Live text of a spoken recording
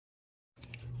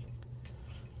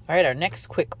All right, our next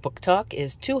quick book talk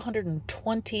is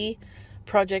 220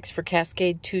 projects for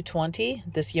Cascade 220.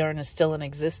 This yarn is still in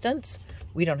existence.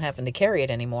 We don't happen to carry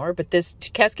it anymore, but this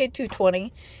Cascade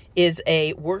 220 is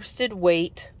a worsted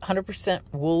weight, 100%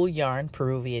 wool yarn,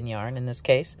 Peruvian yarn in this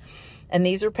case. And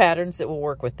these are patterns that will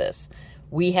work with this.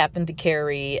 We happen to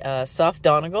carry Soft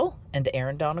Donegal and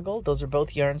Aran Donegal. Those are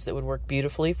both yarns that would work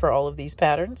beautifully for all of these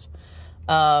patterns.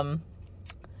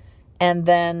 And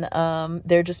then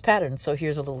they're just patterns. So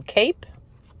here's a little cape.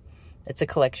 It's a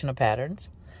collection of patterns.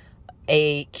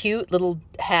 A cute little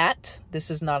hat.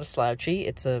 This is not a slouchy.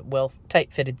 It's a well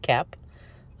tight-fitted cap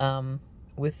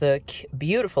with a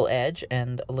beautiful edge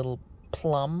and a little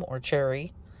plum or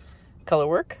cherry color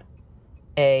work.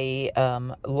 A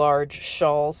large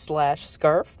shawl /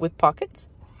 scarf with pockets.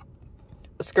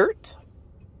 A skirt.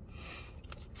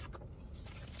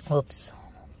 Whoops.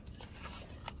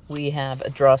 We have a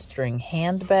drawstring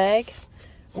handbag.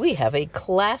 We have a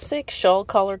classic shawl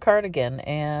collar cardigan,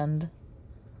 and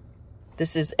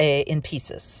this is in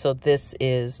pieces, so this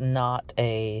is not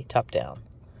a top-down.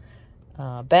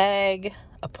 Bag,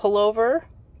 a pullover,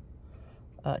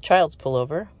 child's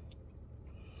pullover.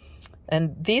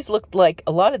 And these look like,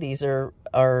 a lot of these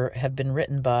have been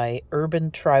written by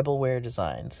Urban Tribal Wear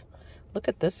Designs. Look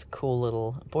at this cool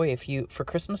little, boy, for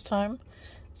Christmas time,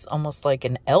 it's almost like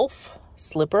an elf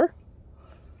slipper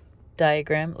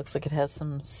diagram. It looks like it has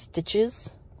some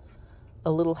stitches.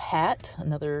 A little hat,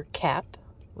 another cap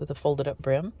with a folded up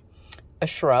brim. A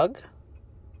shrug.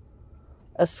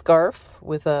 A scarf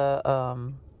with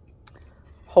a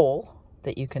hole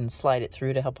that you can slide it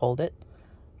through to help hold it.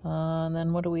 And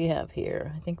then what do we have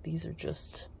here? I think these are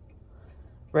just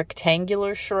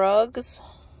rectangular shrugs.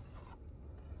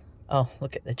 Oh,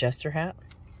 look at the jester hat.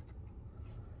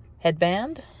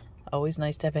 Headband. Always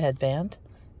nice to have a headband.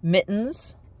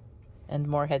 Mittens and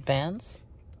more headbands.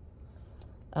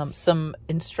 Some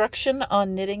instruction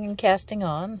on knitting and casting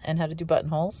on and how to do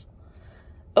buttonholes.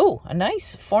 Oh, a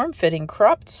nice form-fitting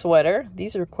cropped sweater.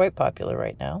 These are quite popular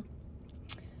right now.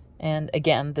 And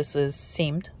again, this is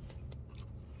seamed.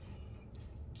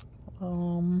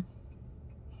 Another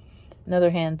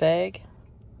handbag.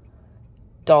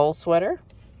 Doll sweater.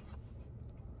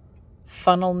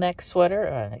 Funnel neck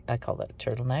sweater. I call that a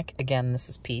turtleneck. Again, this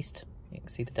is pieced. You can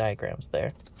see the diagrams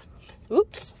there.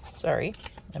 Oops, sorry.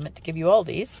 I meant to give you all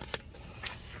these.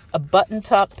 A button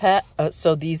top pat.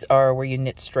 So these are where you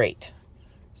knit straight.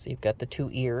 So you've got the two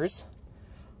ears,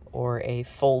 or a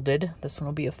folded. This one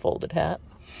will be a folded hat.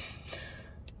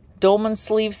 Dolman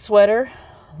sleeve sweater,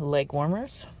 leg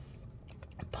warmers,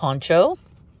 poncho,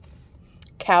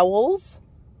 cowls,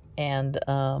 and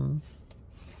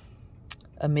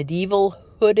a medieval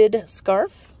hooded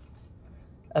scarf,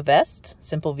 a vest,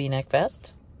 simple V-neck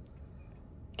vest,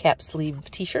 cap sleeve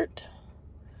t-shirt,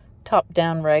 top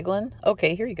down raglan.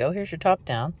 Okay, here you go. Here's your top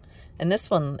down. And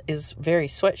this one is very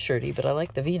sweatshirty, but I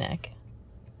like the V-neck.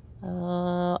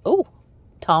 Oh,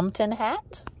 Tomton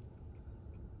hat.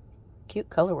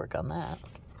 Cute color work on that.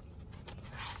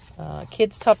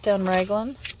 Kids top down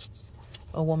raglan,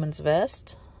 a woman's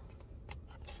vest,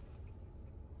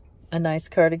 a nice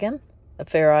cardigan. A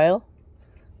Fair Isle.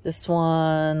 This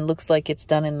one looks like it's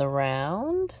done in the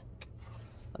round.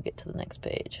 I'll get to the next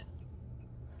page.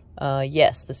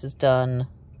 Yes, this is done.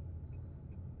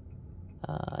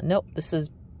 Nope, this is...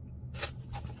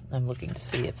 I'm looking to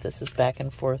see if this is back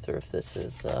and forth or if this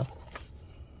is...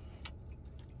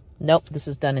 Nope, this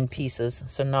is done in pieces.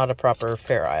 So not a proper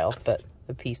Fair Isle, but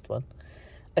a pieced one.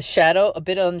 A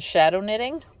bit on shadow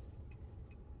knitting.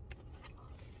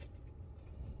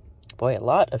 Boy, a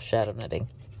lot of shadow knitting.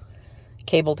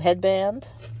 Cabled headband.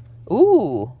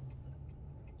 Ooh.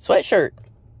 Sweatshirt.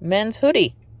 Men's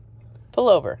hoodie.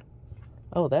 Pullover.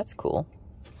 Oh, that's cool.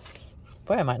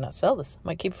 Boy, I might not sell this. I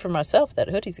might keep it for myself. That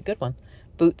hoodie's a good one.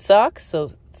 Boot socks.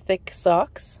 So thick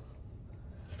socks.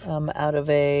 Out of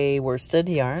a worsted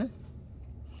yarn.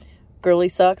 Girly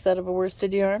socks out of a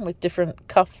worsted yarn with different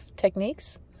cuff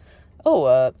techniques.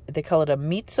 Oh, they call it a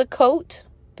Mitza coat,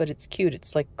 but it's cute.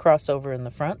 It's like crossover in the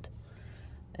front.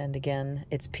 And again,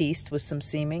 it's pieced with some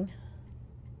seaming.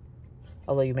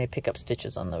 Although you may pick up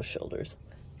stitches on those shoulders.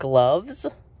 Gloves.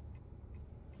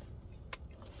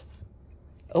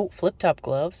 Oh, flip-top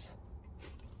gloves.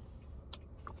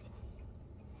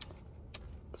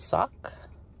 Sock.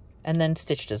 And then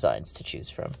stitch designs to choose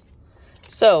from.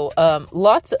 So,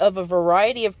 lots of a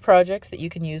variety of projects that you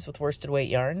can use with worsted weight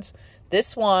yarns.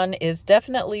 This one is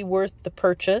definitely worth the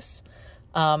purchase.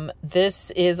 This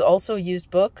is also a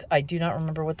used book. I do not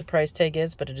remember what the price tag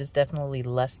is, but it is definitely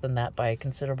less than that by a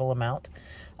considerable amount.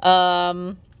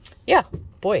 Yeah,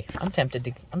 boy, I'm tempted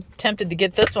to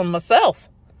get this one myself.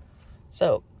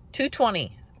 So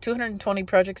 220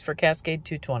 projects for Cascade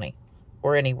 220,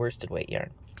 or any worsted weight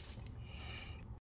yarn.